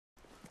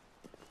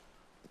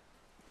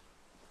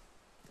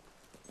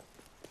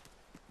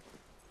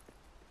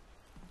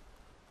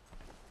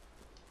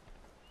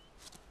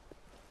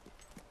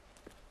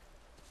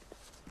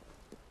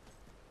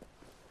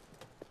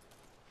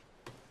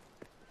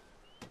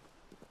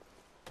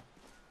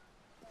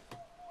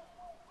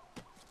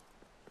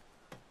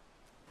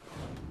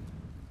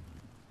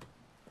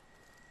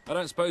I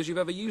don't suppose you've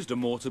ever used a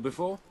mortar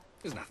before?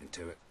 There's nothing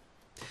to it.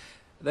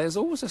 There's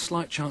always a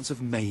slight chance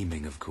of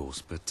maiming, of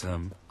course, but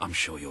I'm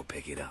sure you'll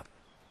pick it up.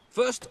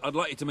 First, I'd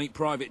like you to meet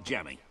Private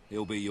Jammy.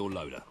 He'll be your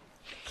loader.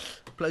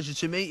 Pleasure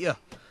to meet you.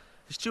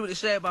 There's too much to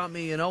say about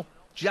me, you know.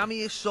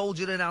 Jammiest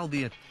soldier in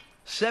Albion.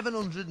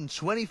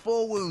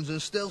 724 wounds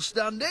and still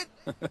standing.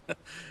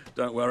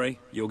 Don't worry,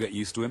 you'll get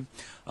used to him.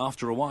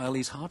 After a while,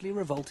 he's hardly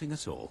revolting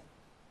at all.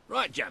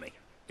 Right, Jammy.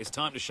 It's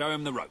time to show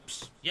him the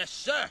ropes. Yes,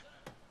 sir.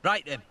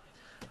 Right then.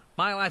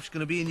 My life's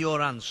going to be in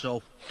your hands,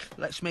 so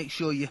let's make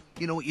sure you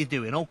know what you're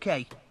doing,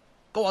 okay?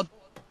 Go on,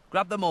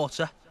 grab the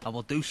mortar, and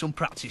we'll do some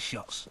practice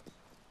shots.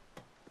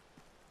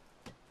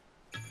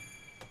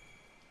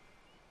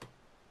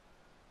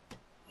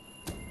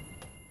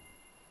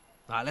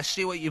 Right, let's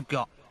see what you've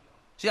got.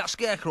 See that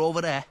scarecrow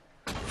over there?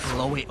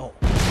 Blow it up.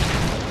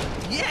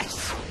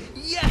 Yes!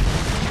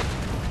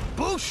 Yes!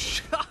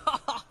 Bush!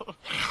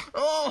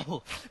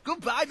 Oh,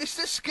 goodbye,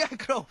 Mr.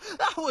 Scarecrow.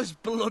 That was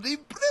bloody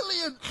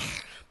brilliant.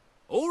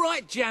 All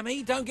right,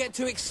 Jammy, don't get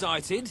too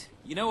excited.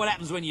 You know what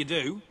happens when you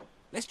do.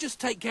 Let's just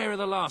take care of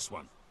the last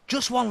one.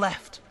 Just one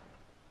left.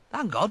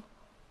 Hang on.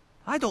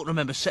 I don't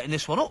remember setting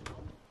this one up.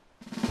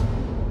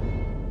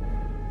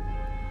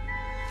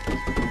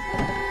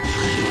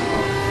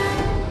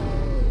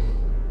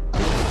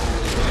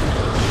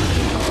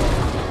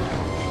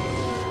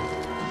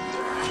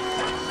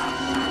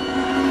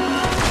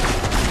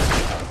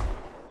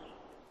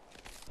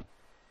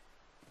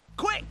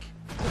 Quick!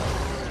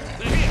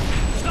 They're here.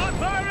 Start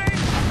firing!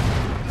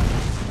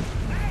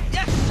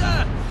 Yes,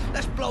 sir!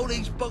 Let's blow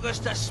these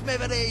buggers to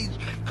smithereens.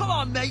 Come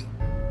on, mate.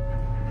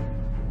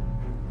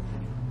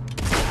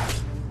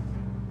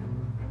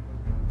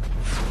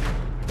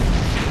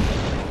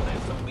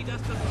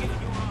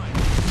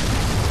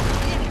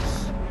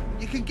 Yes!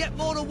 You can get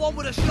more than one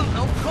with a shot,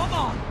 though. Come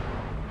on!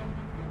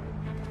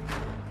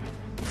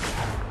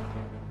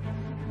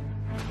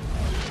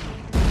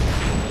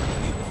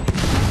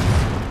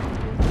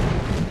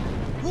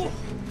 Whoa!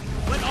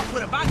 Went off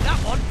with a bang, that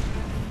one.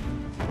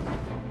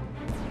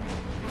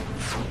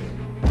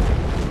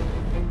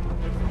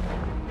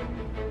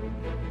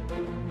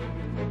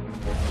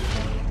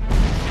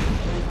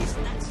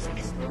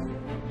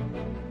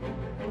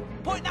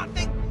 Point that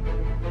thing!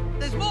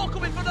 There's more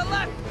coming from the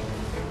left!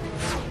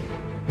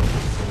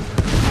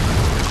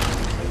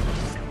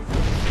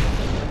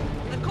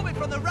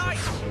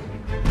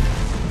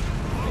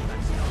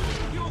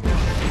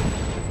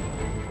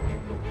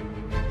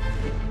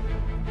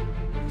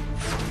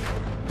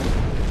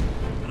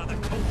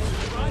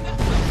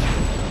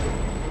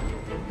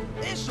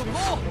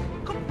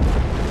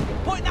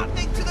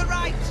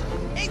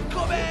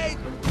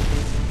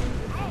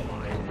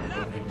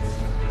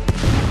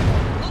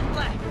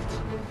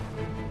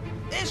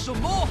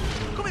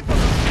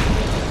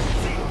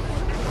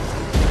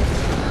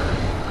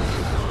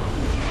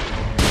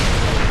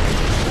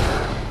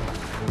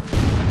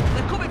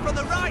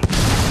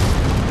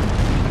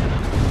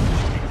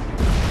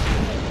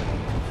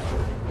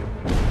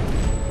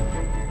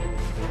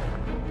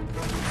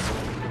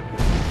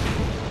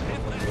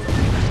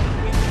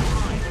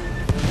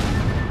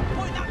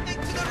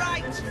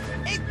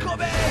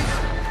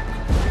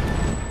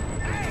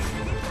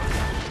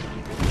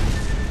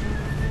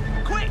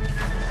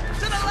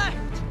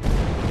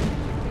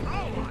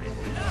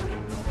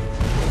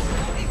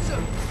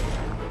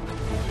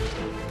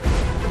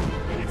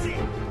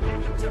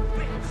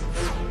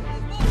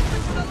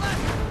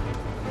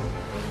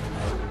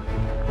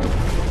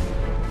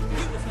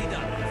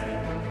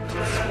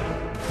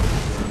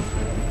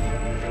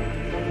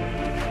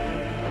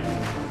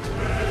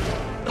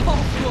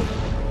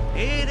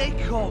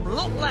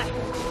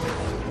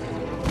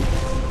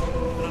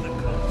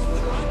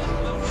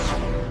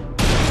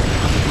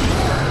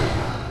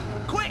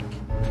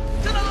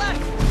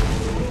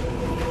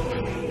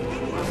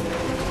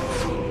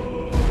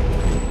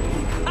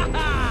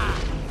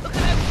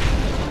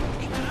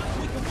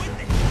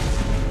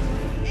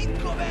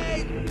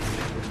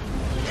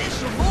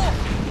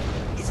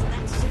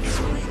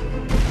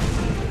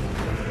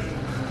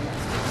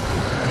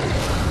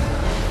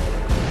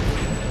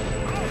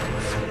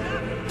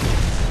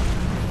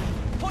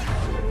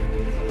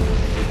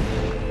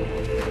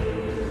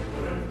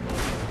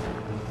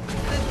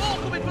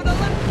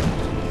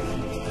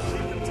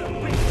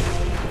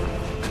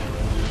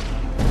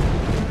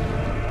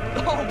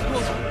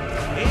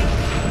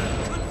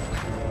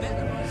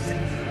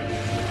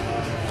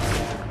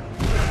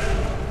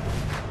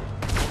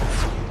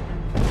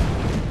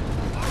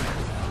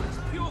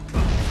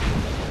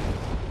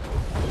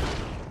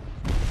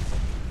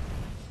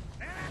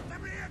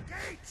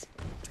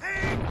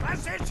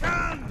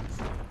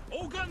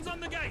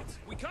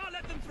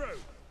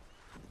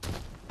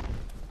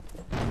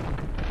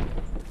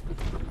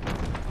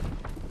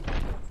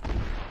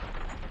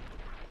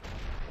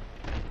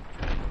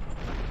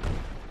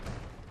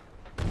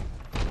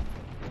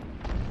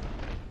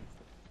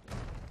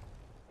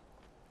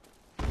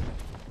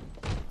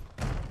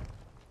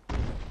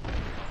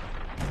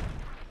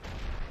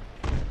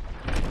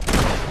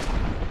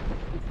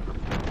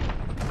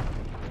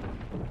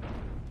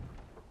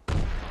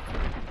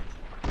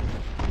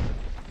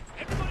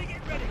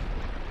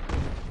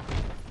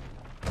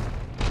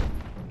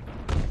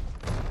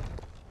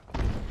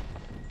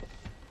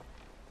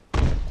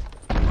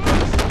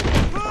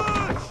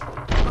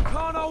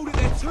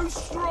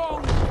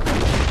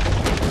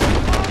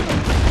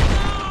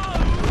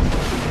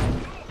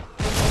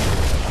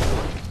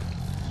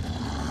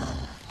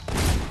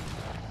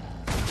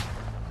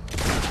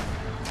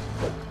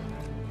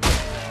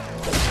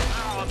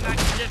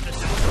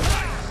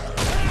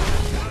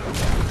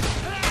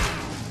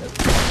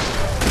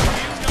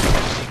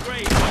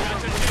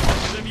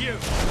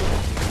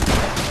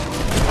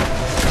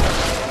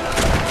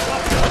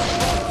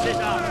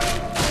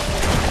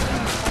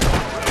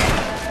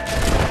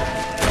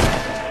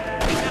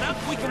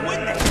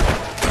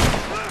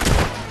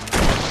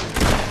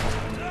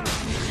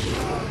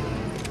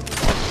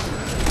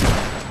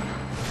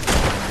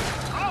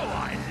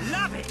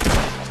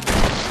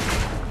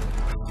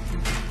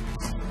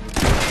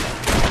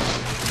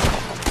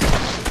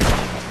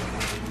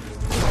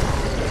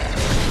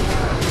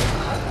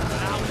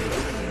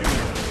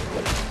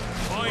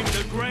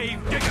 the grave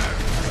digger!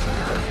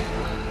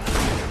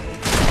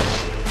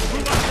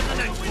 Move on to the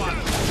next one!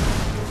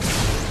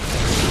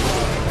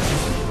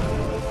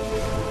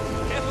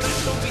 Careful that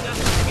zombie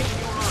doesn't get in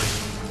your eye!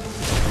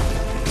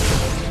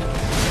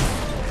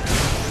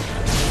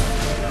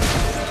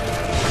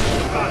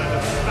 Got a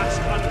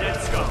smashed undead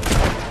skull.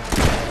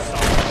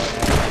 Sorry.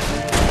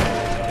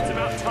 It's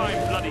about time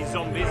bloody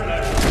zombies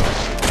learn.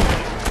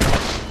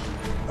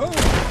 Oh,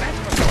 that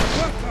was a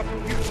work of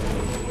beauty.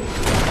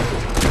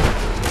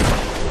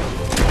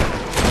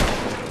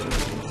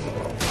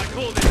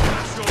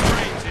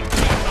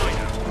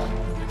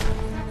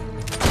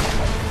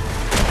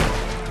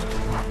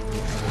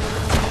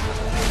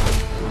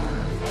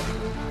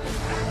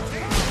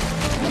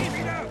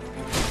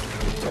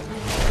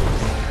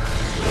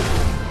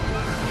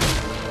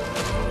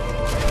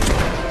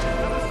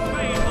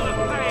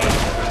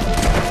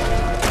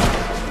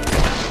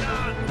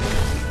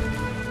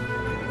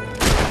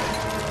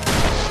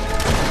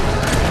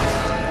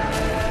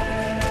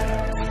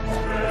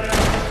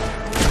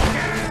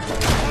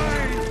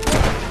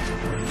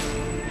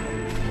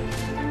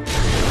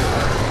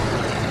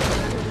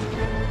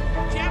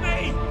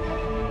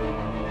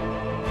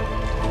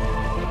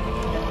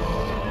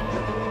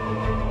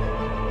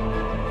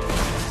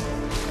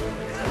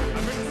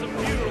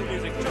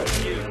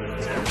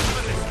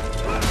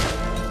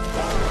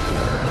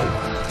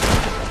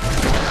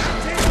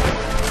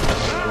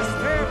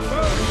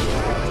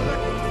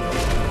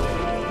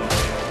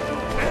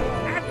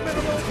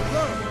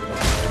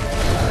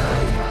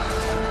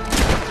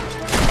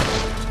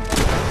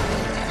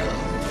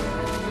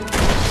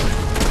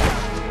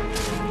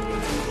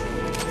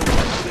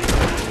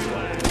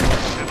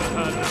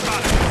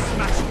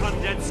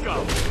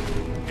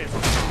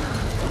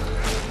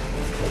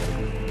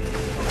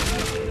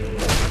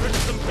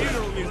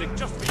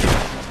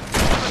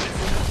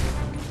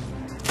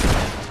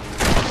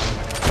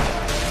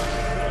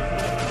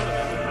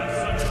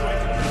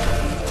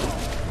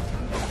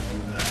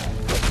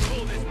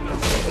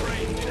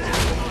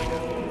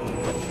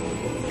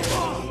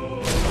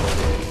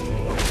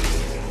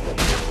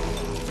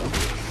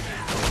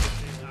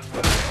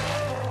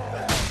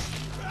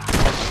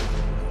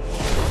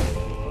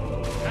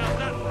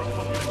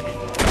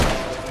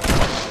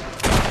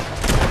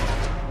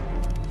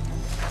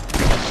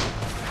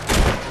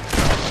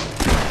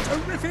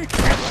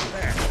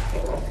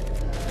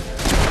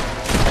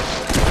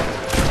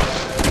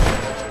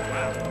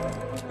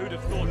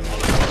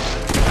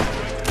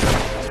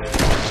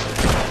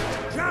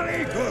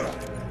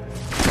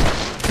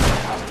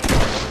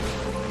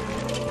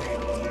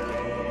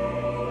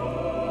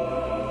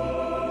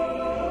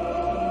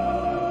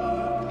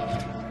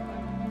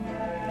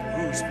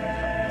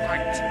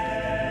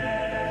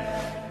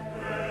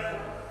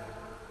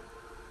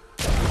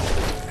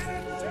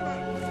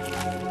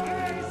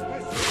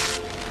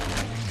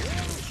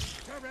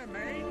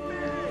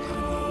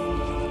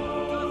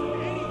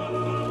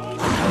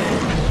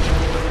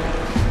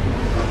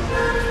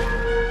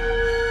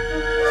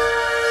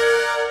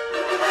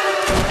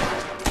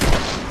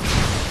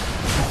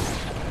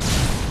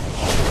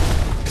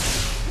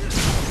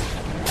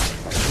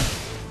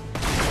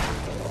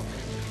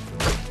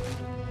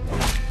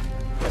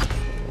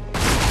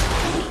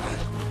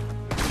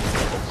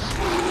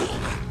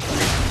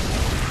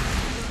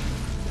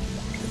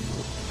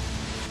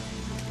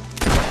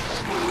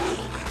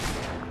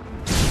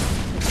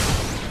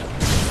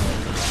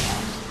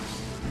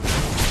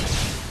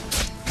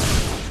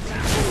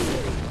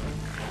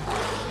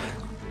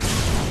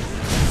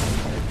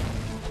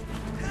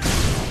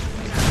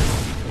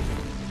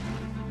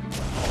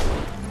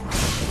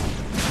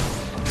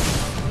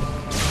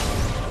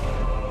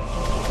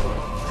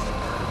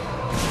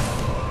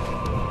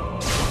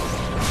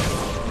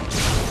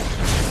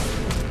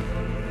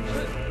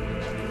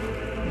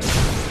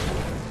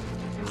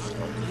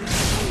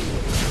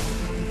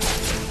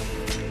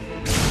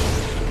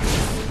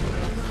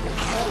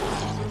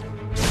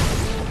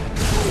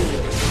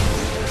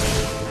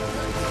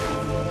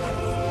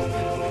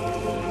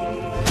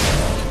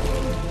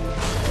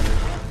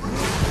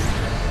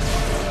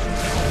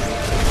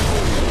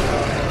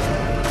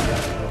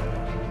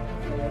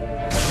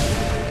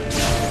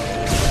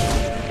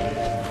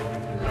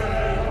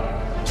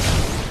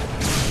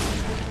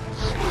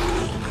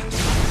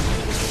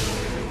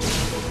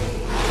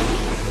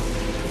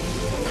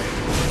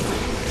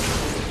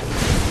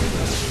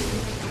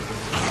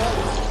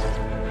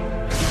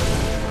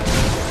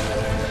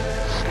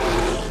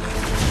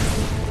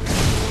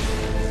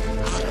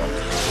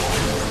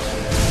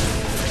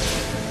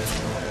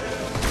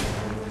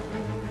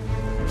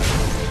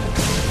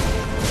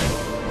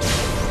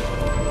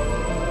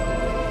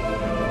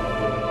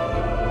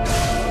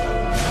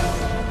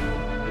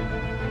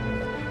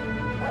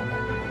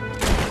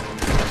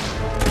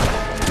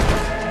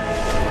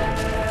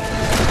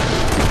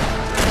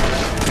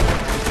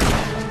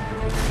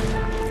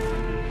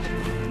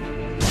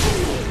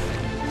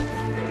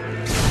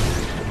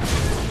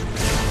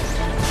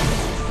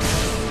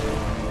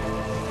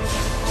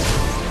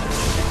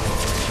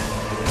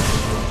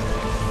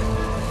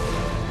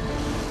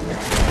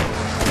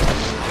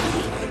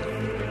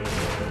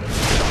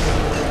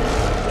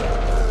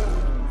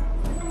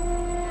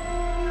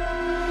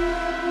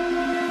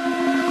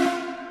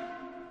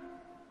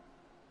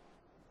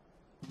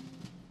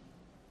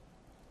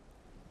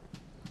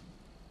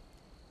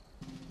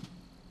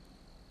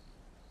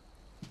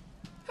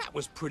 That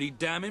was pretty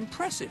damn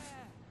impressive.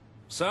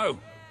 So,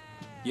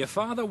 your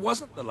father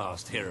wasn't the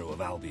last hero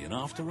of Albion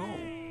after all.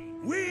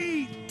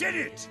 We did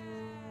it!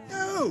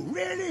 No,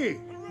 really,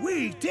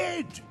 we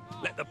did!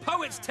 Let the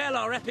poets tell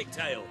our epic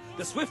tale.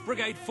 The Swift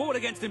Brigade fought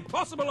against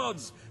impossible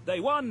odds. They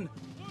won.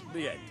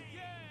 The end.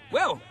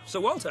 Well, Sir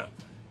Walter,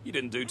 you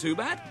didn't do too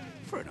bad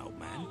for an old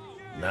man.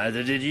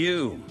 Neither did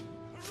you,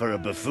 for a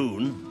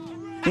buffoon.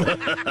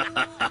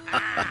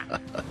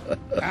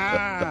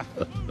 Ah,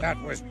 that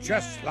was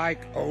just like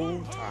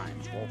old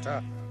times,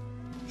 Walter.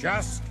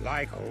 Just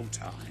like old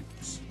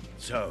times.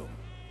 So,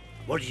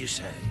 what do you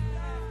say?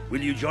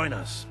 Will you join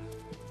us?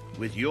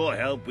 With your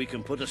help, we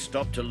can put a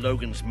stop to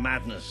Logan's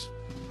madness.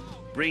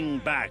 Bring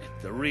back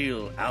the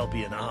real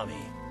Albion army.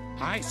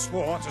 I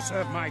swore to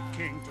serve my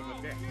king to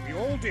the death. We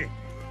all did.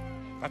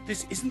 But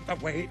this isn't the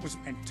way it was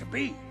meant to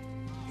be.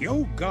 The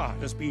old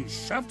guard has been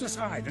shoved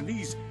aside, and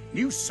these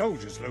new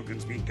soldiers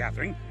Logan's been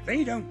gathering,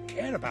 they don't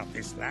care about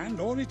this land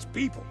or its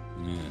people.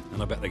 Yeah,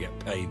 and I bet they get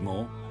paid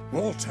more.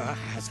 Walter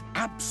has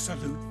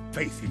absolute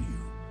faith in you.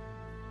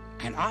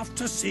 And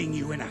after seeing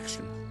you in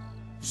action,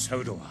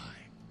 so do I.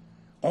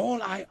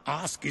 All I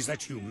ask is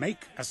that you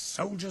make a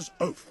soldier's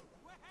oath.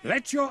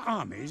 Let your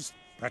armies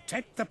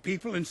protect the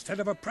people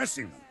instead of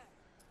oppressing them.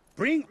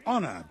 Bring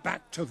honor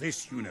back to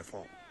this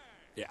uniform.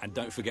 Yeah, and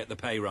don't forget the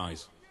pay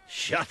rise.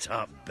 Shut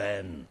up,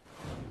 Ben.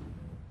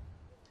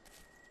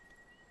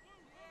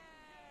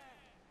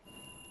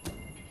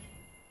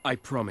 I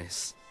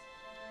promise.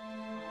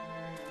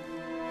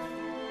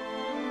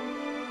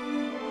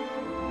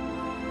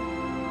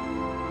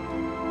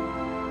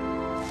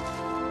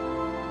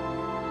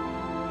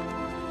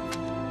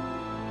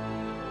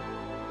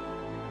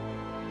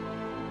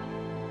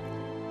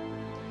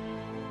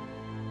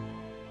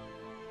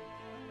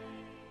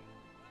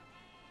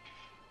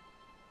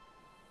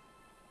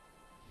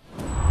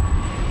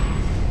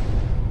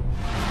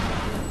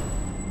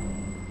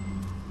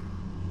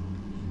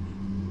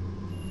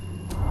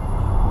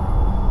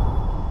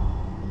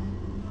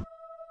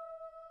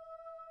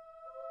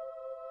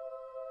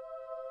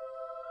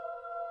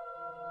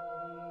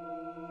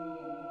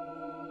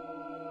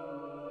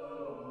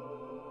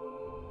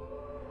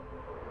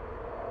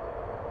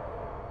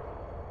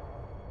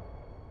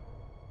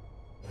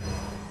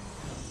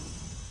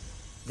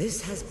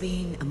 This has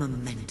been a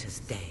momentous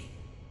day.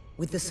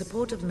 With the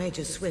support of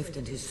Major Swift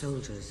and his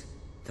soldiers,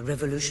 the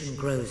revolution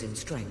grows in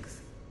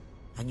strength,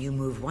 and you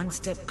move one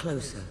step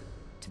closer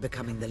to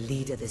becoming the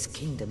leader this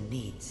kingdom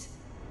needs.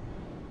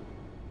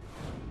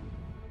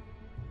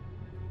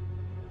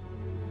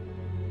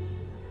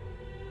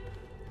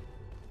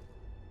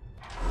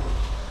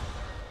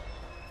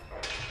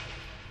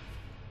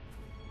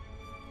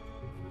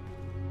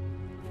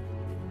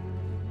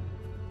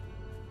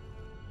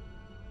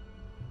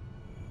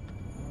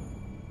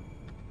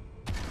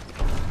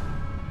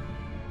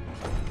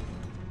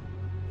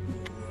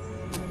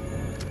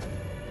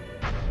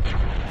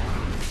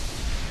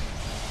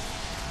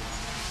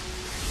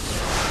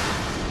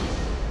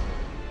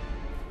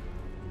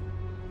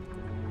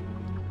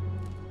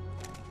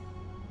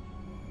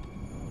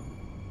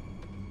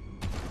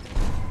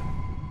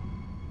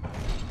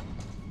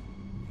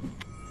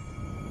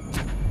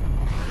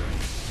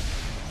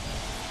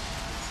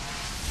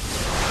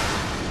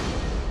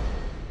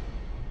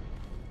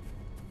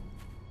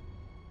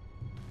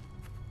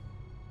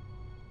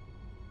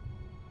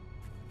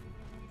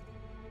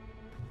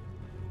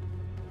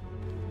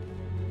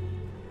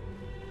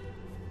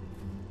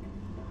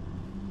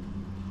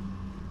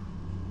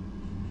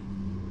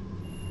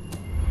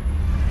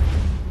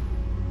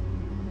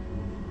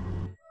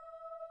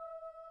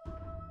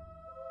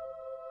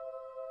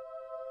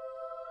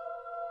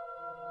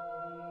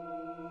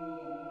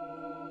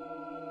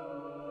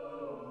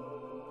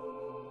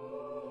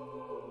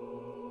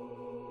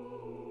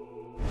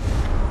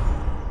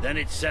 Then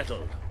it's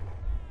settled.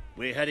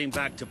 We're heading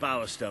back to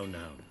Bowerstone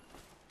now.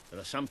 There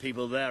are some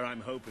people there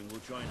I'm hoping will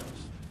join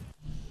us.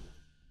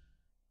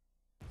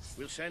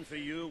 We'll send for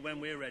you when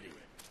we're ready.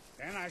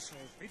 Then I shall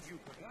bid you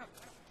good luck.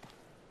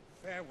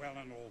 Farewell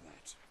and all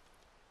that.